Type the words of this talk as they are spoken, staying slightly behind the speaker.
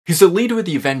He's the leader of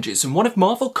the Avengers and one of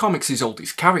Marvel Comics'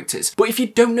 oldest characters, but if you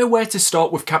don't know where to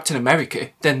start with Captain America,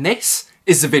 then this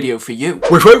is the video for you.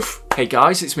 Woof woof! Hey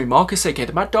guys, it's me Marcus, aka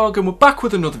the Mad Dog, and we're back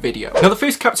with another video. Now the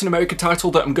first Captain America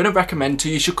title that I'm going to recommend to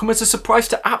you should come as a surprise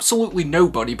to absolutely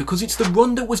nobody because it's the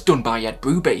run that was done by Ed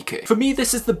Brubaker. For me,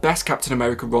 this is the best Captain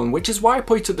America run, which is why I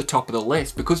put it at the top of the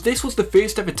list, because this was the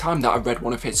first ever time that I read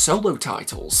one of his solo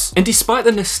titles. And despite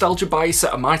the nostalgia bias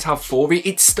that I might have for it,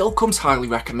 it still comes highly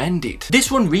recommended.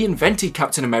 This run reinvented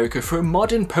Captain America for a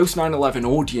modern post 9/11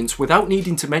 audience without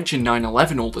needing to mention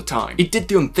 9/11 all the time. It did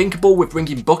the unthinkable with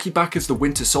bringing Bucky back as the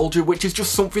Winter Soldier, which is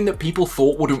just something that people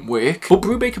thought wouldn't work, but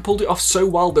Brubaker pulled it off so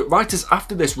well that writers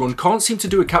after this run can't seem to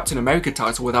do a Captain America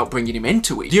title without bringing him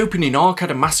into it. The opening arc had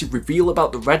a massive reveal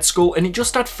about the Red Skull, and it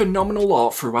just had phenomenal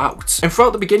art throughout. And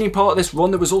throughout the beginning part of this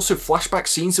run, there was also flashback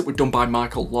scenes that were done by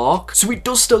Michael Lark, so it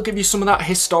does still give you some of that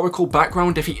historical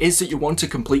background if it is that you want a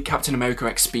complete Captain America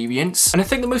experience. And I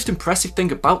think the most impressive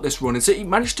thing about this run is that it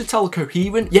managed to tell a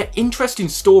coherent yet interesting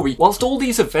story whilst all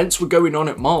these events were going on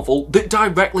at Marvel that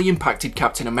directly impacted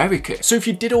Captain America. So if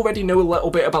you did already know a little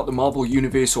bit about the Marvel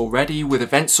Universe already, with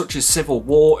events such as Civil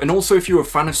War, and also if you're a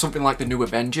fan of something like the new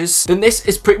Avengers, then this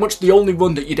is pretty much the only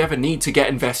run that you'd ever need to get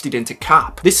invested into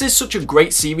Cap. This is such a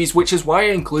great series, which is why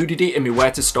I included it in my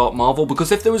Where to Start Marvel,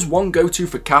 because if there was one go-to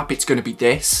for Cap, it's going to be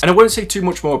this. And I won't say too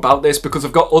much more about this because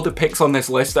I've got other picks on this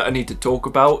list that I need to talk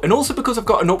about, and also because I've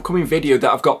got an upcoming video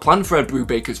that I've got planned for Ed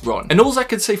Brubaker's run. And all I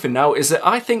can say for now is that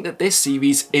I think that this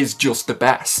series is just the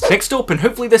best. Next up, and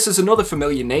hopefully this is another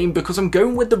familiar name because I'm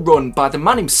going with the run by the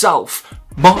man himself,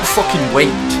 Mark fucking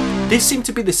Waid. This seemed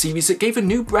to be the series that gave a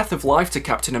new breath of life to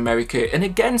Captain America, and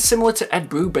again, similar to Ed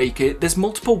Brubaker, there's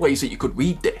multiple ways that you could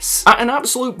read this. At an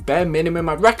absolute bare minimum,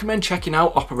 I'd recommend checking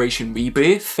out Operation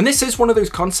Rebirth, and this is one of those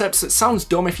concepts that sounds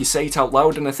dumb if you say it out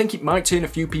loud, and I think it might turn a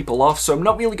few people off, so I'm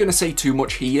not really going to say too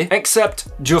much here, except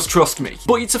just trust me.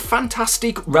 But it's a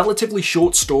fantastic, relatively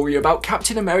short story about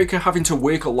Captain America having to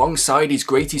work alongside his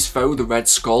greatest foe, the Red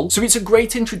Skull, so it's a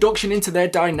great introduction into their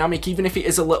dynamic, even if it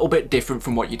is a little bit different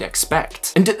from what you'd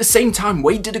expect. And at the same time,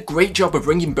 Waid did a great job of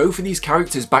bringing both of these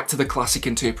characters back to the classic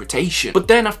interpretation. But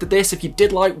then after this, if you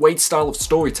did like Waid's style of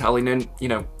storytelling, and you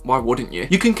know, why wouldn't you?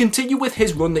 You can continue with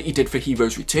his run that he did for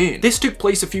Heroes Return. This took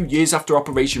place a few years after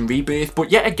Operation Rebirth,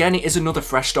 but yet again it is another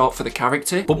fresh start for the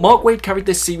character. But Mark Waid carried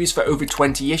this series for over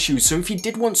 20 issues, so if you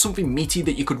did want something meaty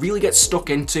that you could really get stuck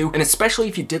into, and especially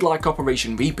if you did like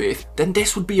Operation Rebirth, then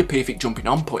this would be a perfect jumping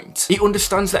on point. It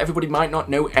understands that everybody might not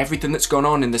know everything that's gone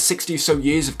on in the 60 or so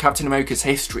years of Captain America's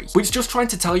history, but it's just trying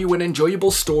to tell you an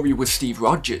enjoyable story with Steve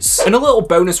Rogers. And a little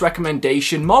bonus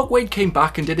recommendation, Mark Waid came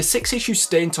back and did a 6-issue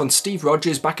stint on Steve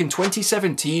Rogers back in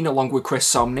 2017 along with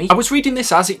Chris Samnee. I was reading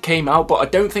this as it came out, but I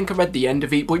don't think I read the end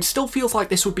of it, but it still feels like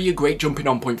this would be a great jumping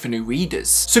on point for new readers.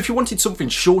 So if you wanted something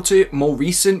shorter, more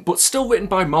recent, but still written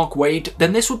by Mark Waid,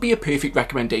 then this would be a perfect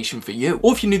recommendation for you.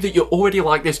 Or if you knew that you already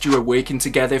like this duo working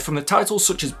together from the titles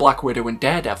such as Black Widow and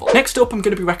Daredevil. Next up, I'm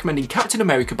going to be recommending Captain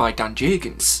America by Dan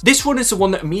Jurgens. This run is the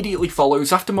one that immediately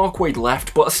follows after Mark Waid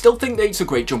left, but I still think that it's a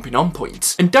great jumping on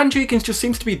point. And Dan Jurgens just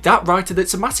seems to be that writer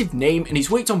that's a massive name and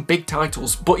he's worked on big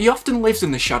titles, but he often lives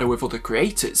in the shadow of other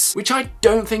creators, which I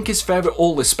don't think is fair at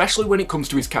all, especially when it comes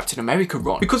to his Captain America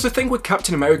run. Because the thing with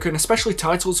Captain America, and especially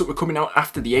titles that were coming out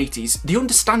after the 80s, they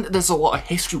understand that there's a lot of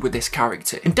history with this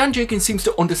character. And Dan Jurgens seems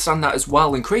to understand that as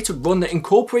well and create a run that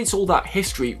incorporates all that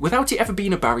history without it ever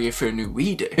being a barrier for a new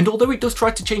reader. And although it does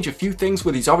try to change a few things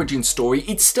with his origin story,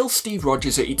 it's still Steve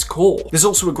Rogers at its core. There's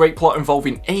also a great plot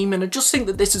involving AIM, and I just think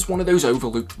that this is one of those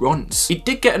overlooked runs. It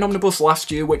did get an omnibus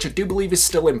last year, which I do believe is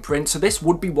still in print, so this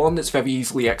would be one that's very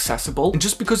easily accessible. And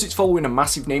just because it's following a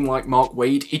massive name like Mark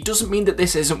Waid, it doesn't mean that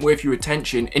this isn't worth your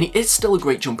attention, and it is still a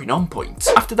great jumping on point.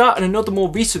 After that, and another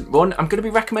more recent run, I'm going to be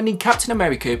recommending Captain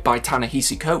America by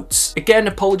Ta-Nehisi Coates. Again,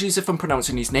 apologies if I'm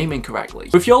pronouncing his name incorrectly.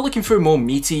 But if you're looking for a more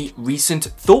meaty, recent,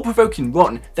 thought-provoking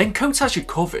run, then Coates has you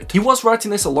covered. He was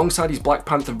writing this alongside his Black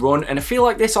Panther run, and I feel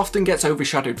like this often gets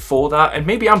overshadowed for that, and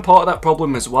maybe I'm part of that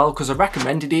problem as well, because I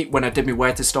recommended it when I did my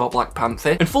Where to Start Black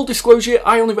Panther. And full disclosure,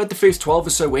 I only read the first 12 or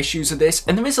so issues of this,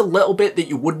 and there is a little bit that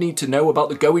you would need to know about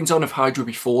the goings on of Hydra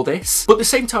before this, but at the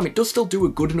same time it does still do a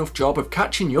good enough job of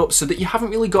catching you up so that you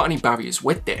haven't really got any barriers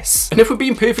with this. And if we're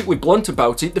being perfectly blunt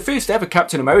about it, the first ever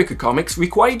Captain America comics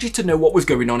required you to know what was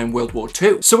going on in World War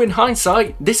II, so in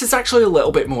hindsight, this is actually a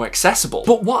little bit more accessible.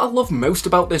 But what I love most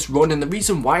about this run, and the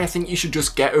reason why I think you should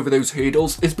just get over those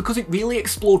hurdles, is because it really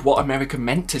explored what America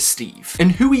meant to Steve,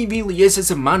 and who he really is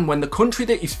as a man when the country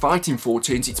that he's fighting for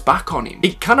turns its back on him.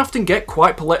 It can often get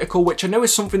quite political, which I know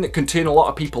is something that can turn a lot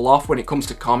of people off when it comes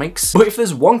to comics, but if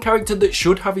there's one character that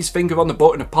should have his finger on the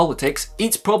button of politics,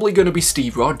 it's probably going to be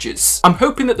Steve Rogers. I'm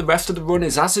hoping that the rest of the run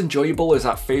is as enjoyable as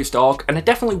that first arc, and I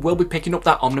definitely will be picking up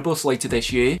that omnibus later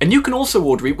this year, and you can also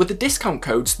order it with the discount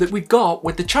codes that we've got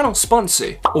with the channel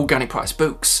sponsor, Organic Price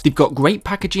Books. They've got great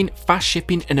packaging, fast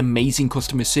shipping, and amazing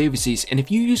customer services, and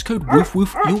if you use code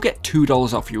WOOFWOOF, you'll get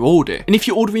 $2 off your order. And if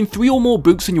you're ordering 3 or more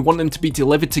books and you want them to be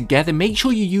delivered together, make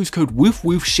sure you use code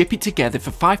WOOFWOOF, ship it together for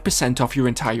 5% off your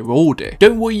entire order.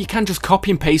 Don't worry, you can just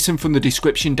copy and paste them from the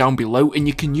description down below, and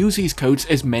you can use these codes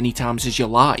as many times as you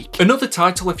like. Another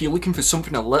title, if you're looking for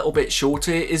something a little bit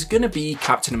shorter, is gonna be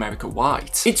Captain America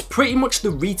White. It's pretty much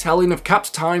the retelling of Cap's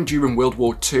time during World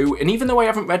War II, and even though I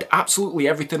haven't read absolutely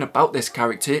everything about this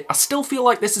character, I still feel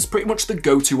like this is pretty much the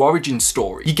go-to origin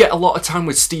story. You get a lot of time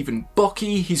with Steve and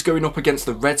Bucky, he's going up against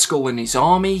the Red Skull and his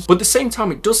army, but at the same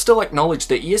time it does still acknowledge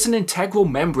that he is an integral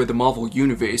member of the Marvel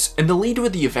Universe and the leader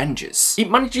of the Avengers. It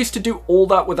manages to do all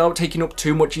that without taking up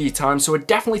too much of your time, so I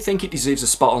definitely think it deserves a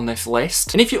spot on this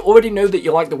list. And if you already know that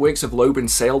you like the works of Loeb and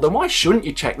Sale, then why shouldn't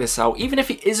you check this out, even if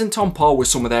it isn't on par with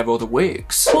some of their other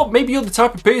works? But maybe you're the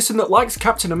type of person that likes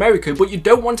Captain America, but you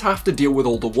don't want to have to deal with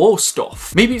all the war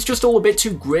stuff. Maybe it's just all a bit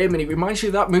too grim and it reminds you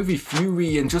of that movie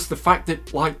Fury and just the fact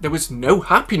that, like, there was no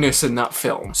happiness in that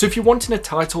film. So if you're wanting a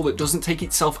title that doesn't take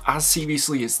itself as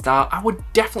seriously as that, I would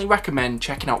definitely recommend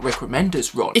checking out Rick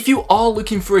Remender's run. If you are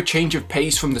looking for a change of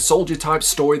pace from the soldier type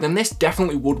story, then this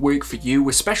definitely would work for you,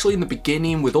 especially in the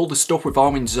beginning with all the stuff with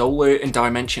Armin Zola and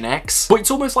Dimension X. But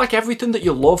it's almost like everything that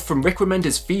you love from Rick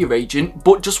Remender's Fear Agent,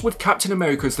 but just with Captain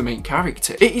America as the main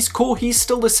character. At his core, he's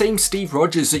still the same Steve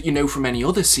Rogers that you know from any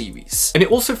other series. And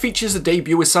it also features a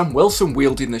debut of Sam Wilson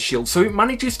wielding the shield, so it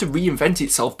manages to reinvent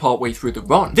itself partway through the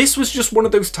run. This was just one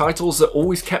of those titles that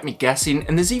always kept me guessing,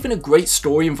 and there's even a great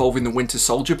story involving the Winter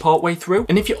Soldier partway through.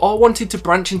 And if you are wanting to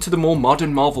branch into the more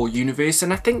modern Marvel universe,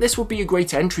 then I think this would be a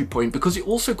great entry point because it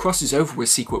also crosses over with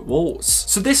Secret Wars.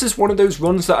 So this is one of those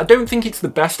runs that I don't think it's the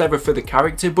best ever for the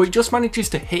character, but it just manages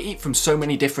to hit it from so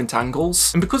many different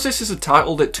angles. And because this is a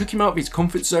title that took him out of his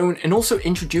comfort zone and also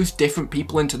introduced different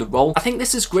people into the role, I think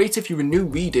this is great if you're a new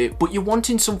reader, but you're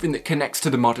wanting something that connects to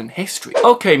the modern history.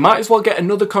 Okay, might as well get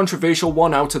another controversial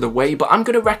one out of the way, but I'm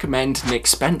going to recommend Nick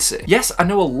Spencer. Yes, I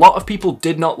know a lot of people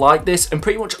did not like this and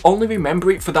pretty much only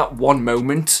remember it for that one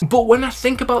moment, but when I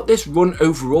think about this run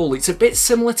overall, it's a bit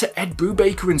similar to Ed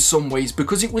Brubaker in some ways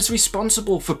because it was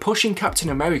responsible for pushing Captain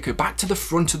America back to the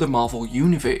front of the Marvel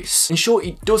Universe. And sure,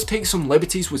 it does take some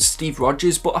liberties with Steve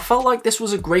Rogers, but I felt like this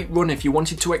was a great run if you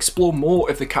wanted to explore more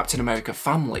of the Captain America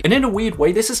family. And in a weird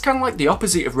way, this is kind of like the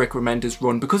opposite of Rick Remender's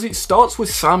run because it starts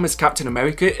with Sam as Captain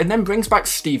America and then brings back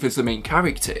Steve as the main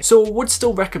character. So I would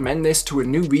still recommend this to a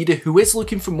new reader who is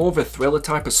looking for more of a thriller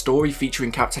type of story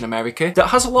featuring Captain America that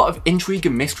has a lot of intrigue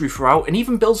and mystery throughout and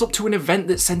even builds up to an event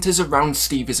that centers around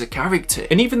Steve as a character.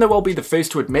 And even though I'll be the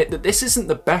first to admit that this isn't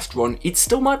the best run, it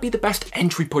still might be the best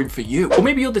entry point for you. Or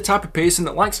maybe you're the type of person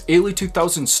that likes early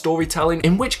 2000s storytelling,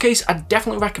 in which case I'd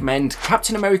definitely recommend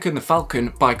Captain America and the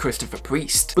Falcon by Christopher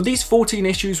Priest. But these 14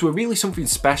 issues were really something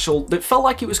special that felt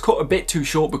like it was cut a bit too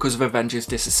short because of Avengers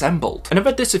Disassembled. And I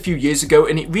read this a few years ago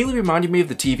and it really reminded me of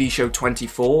the TV show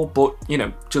 24, but you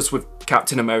know, just with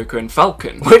Captain America and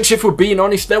Falcon, which if we're being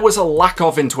honest, there was a lack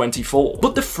of in 24.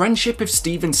 But the friendship of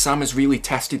Steve and Sam is really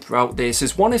tested throughout this,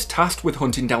 as one is tasked with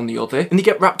hunting down the other, and they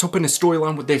get wrapped up in a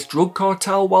storyline with this drug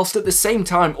cartel, whilst at the same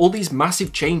time, all these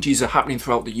massive changes are happening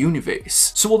throughout the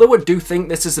universe. So although I do think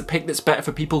this is a pick that's better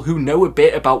for people who know a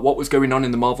bit about what was going on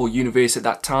in the Marvel universe at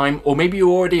that time, or maybe you're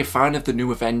already a fan of the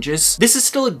new Avengers, this is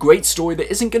still a great story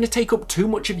that isn't going to take up too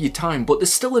much of your time, but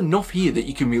there's still enough here that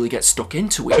you can really get stuck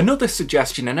into it. Another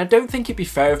suggestion, and I don't think it'd be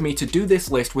fair of me to do this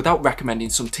list without recommending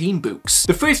some teen books.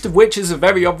 The first of which is a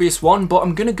very obvious one, but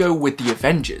I'm gonna go with the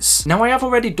Avengers. Now I have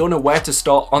already done a where to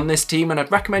start on this team and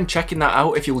I'd recommend checking that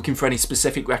out if you're looking for any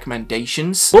specific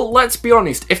recommendations. But let's be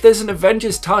honest, if there's an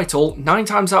Avengers title, 9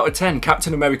 times out of 10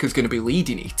 Captain America's gonna be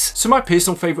leading it. So my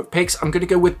personal favourite picks, I'm gonna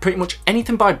go with pretty much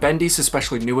anything by Bendis,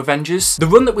 especially New Avengers, the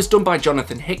run that was done by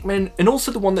Jonathan Hickman, and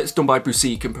also the one that's done by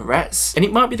Bucky and Perez. And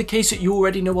it might be the case that you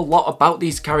already know a lot about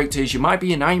these characters, you might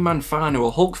be an Iron Man fan or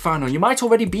a Hulk fan, or you might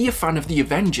already be a fan of the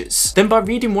Avengers. Then by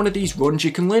reading one of these runs,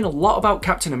 you can learn a lot about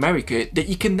Captain America that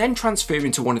you can then transfer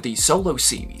into one of these solo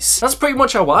series. That's pretty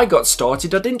much how I got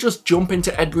started. I didn't just jump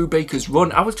into Ed Brubaker's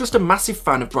run, I was just a massive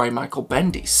fan of Brian Michael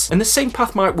Bendis. And the same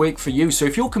path might work for you, so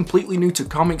if you're completely new to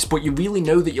comics but you really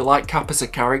know that you like Cap as a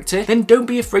character, then don't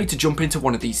be afraid to jump into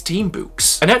one of these team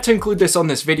books. And I had to include this on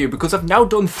this video because I've now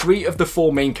done 3 of the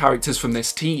 4 main characters from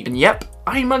this team, and yep,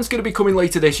 Iron Man's going to be coming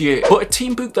later this year, but a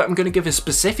team book that I'm going to give a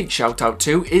specific shout out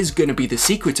to is going to be the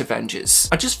Secret Avengers.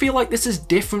 I just feel like this is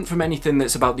different from anything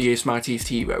that's about the Earth's Mightiest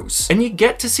Heroes, and you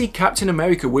get to see Captain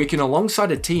America working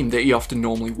alongside a team that he often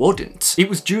normally wouldn't. It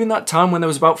was during that time when there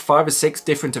was about 5 or 6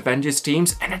 different Avengers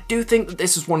teams, and I do think that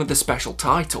this is one of the special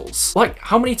titles. Like,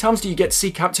 how many times do you get to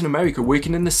see Captain America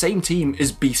working in the same team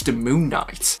as Beast and Moon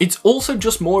Knight? It's also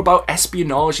just more about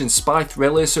espionage and spy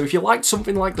thriller, so if you like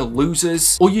something like The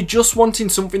Losers, or you just wanting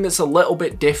something that's a little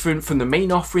bit different from the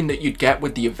main offering that you'd get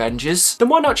with the Avengers, then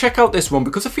why not check out this one,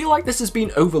 because I feel like this has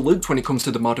been overlooked when it comes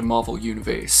to the modern Marvel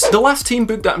universe. The last team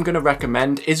book that I'm going to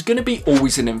recommend is going to be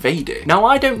Always an Invader. Now,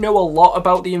 I don't know a lot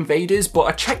about the Invaders, but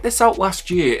I checked this out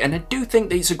last year, and I do think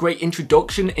that it's a great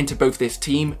introduction into both this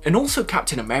team and also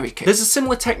Captain America. There's a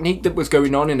similar technique that was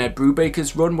going on in Ed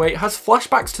Brubaker's run where it has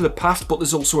flashbacks to the past, but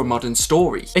there's also a modern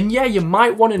story. And yeah, you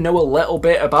might want to know a little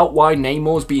bit about why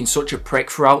Namor's being such a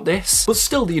prick throughout this, but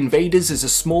still the Invaders is a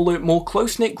smaller, more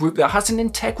close-knit group that has an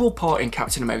integral part in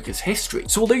Captain America's history.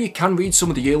 So although you can read some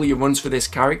of the earlier runs for this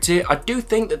character, I do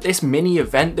think that this mini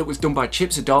event that was done by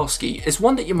Chip Zdarsky is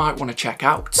one that you might want to check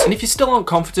out. And if you still aren't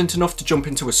confident enough to jump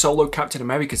into a solo Captain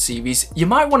America series, you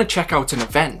might want to check out an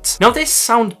event. Now this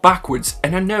sounds backwards,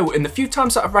 and I know in the few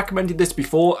times that I've recommended this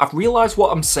before, I've realised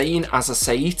what I'm saying as I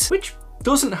say it, which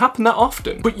doesn't happen that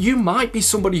often. But you might be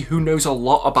somebody who knows a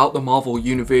lot about the Marvel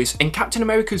universe, and Captain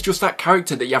America is just that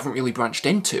character that you haven't really branched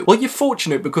into. Well, you're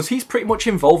fortunate because he's pretty much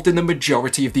involved in the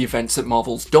majority of the events that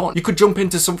Marvel's done. You could jump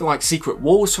into something like Secret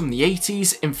Wars from the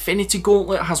 80s, Infinity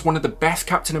Gauntlet has one of the best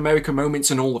Captain America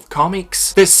moments in all of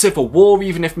comics. There's Civil War,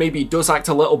 even if maybe he does act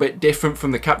a little bit different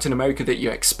from the Captain America that you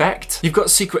expect. You've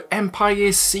got Secret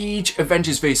Empire, Siege,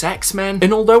 Avengers vs X-Men,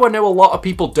 and although I know a lot of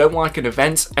people don't like an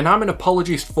event, and I'm an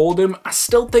apologist for them, I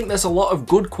still think there's a lot of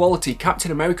good quality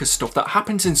Captain America stuff that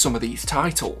happens in some of these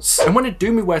titles. And when I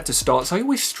do me where to start, so I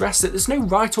always stress that there's no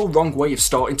right or wrong way of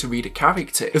starting to read a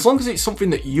character. As long as it's something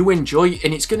that you enjoy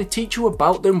and it's going to teach you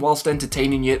about them whilst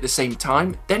entertaining you at the same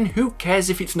time, then who cares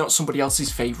if it's not somebody else's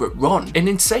favourite run? And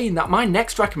in saying that, my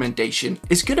next recommendation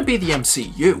is going to be the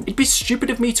MCU. It'd be stupid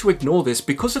of me to ignore this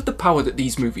because of the power that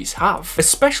these movies have.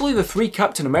 Especially the 3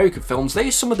 Captain America films, they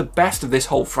are some of the best of this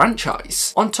whole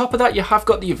franchise. On top of that, you have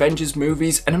got the Avengers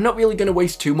movies, and I'm not really going to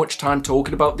waste too much time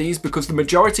talking about these because the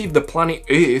majority of the planet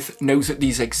Earth knows that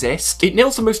these exist. It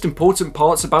nails the most important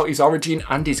parts about his origin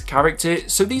and his character,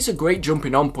 so these are great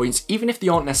jumping on points even if they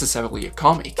aren't necessarily a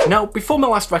comic. Now, before my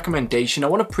last recommendation, I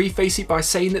want to preface it by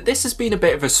saying that this has been a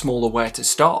bit of a smaller where to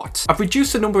start. I've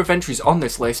reduced the number of entries on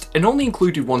this list and only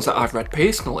included ones that I've read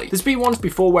personally. There's been ones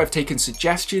before where I've taken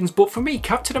suggestions, but for me,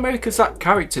 Captain America's that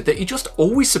character that he just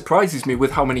always surprises me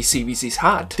with how many series he's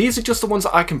had. These are just the ones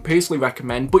that I can personally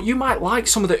recommend, but you might like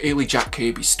some of the early Jack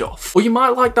Kirby stuff. Or you might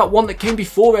like that one that came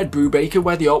before Ed Brubaker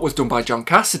where the art was done by John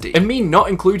Cassidy. And me not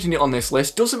including it on this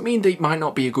list doesn't mean that it might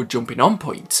not be a good jumping on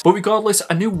point. But regardless,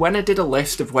 I knew when I did a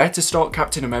list of where to start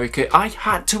Captain America, I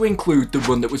had to include the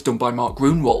run that was done by Mark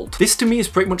Gruenwald. This to me is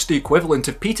pretty much the equivalent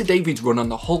of Peter David's run on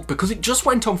the Hulk because it just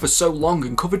went on for so long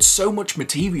and covered so much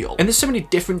material. And there's so many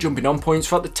different jumping on points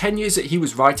throughout the 10 years that he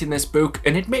was writing this book,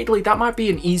 and admittedly that might be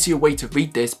an easier way to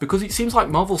read this because it seems like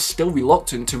Marvel's still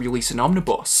reluctant to release an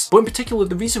omnibus. But in particular,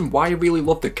 the reason why I really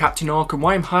love the Captain arc and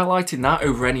why I'm highlighting that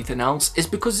over anything else is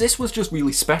because this was just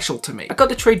really special to me. I got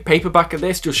the trade paperback of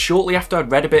this just shortly after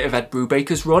I'd read a bit of Ed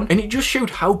Brubaker's run, and it just showed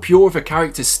how pure of a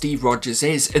character Steve Rogers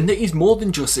is, and that he's more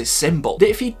than just his symbol. That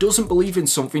if he doesn't believe in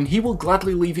something, he will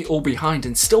gladly leave it all behind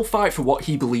and still fight for what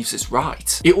he believes is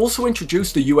right. It also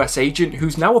introduced the US agent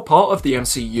who's now a part of the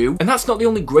MCU, and that's not the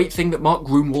only great thing that Mark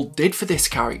Gruenwald did for this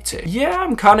character. Yeah,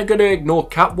 I'm kinda gonna ignore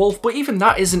Catwolf, but even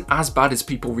that isn't as bad as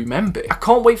people remember. I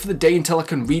can't wait for the day until I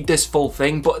can read this full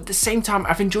thing, but at the same time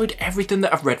I've enjoyed everything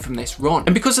that I've read from this run,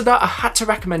 and because of that I had to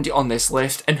recommend it on this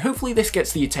list, and hopefully this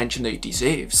gets the attention that it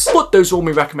deserves. But those are all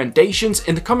my recommendations.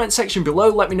 In the comment section below,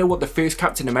 let me know what the first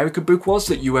Captain America book was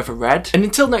that you ever read, and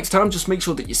until next time, just make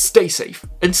sure that you stay safe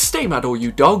and stay mad, all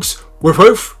you dogs. Woof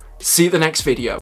woof. See you at the next video.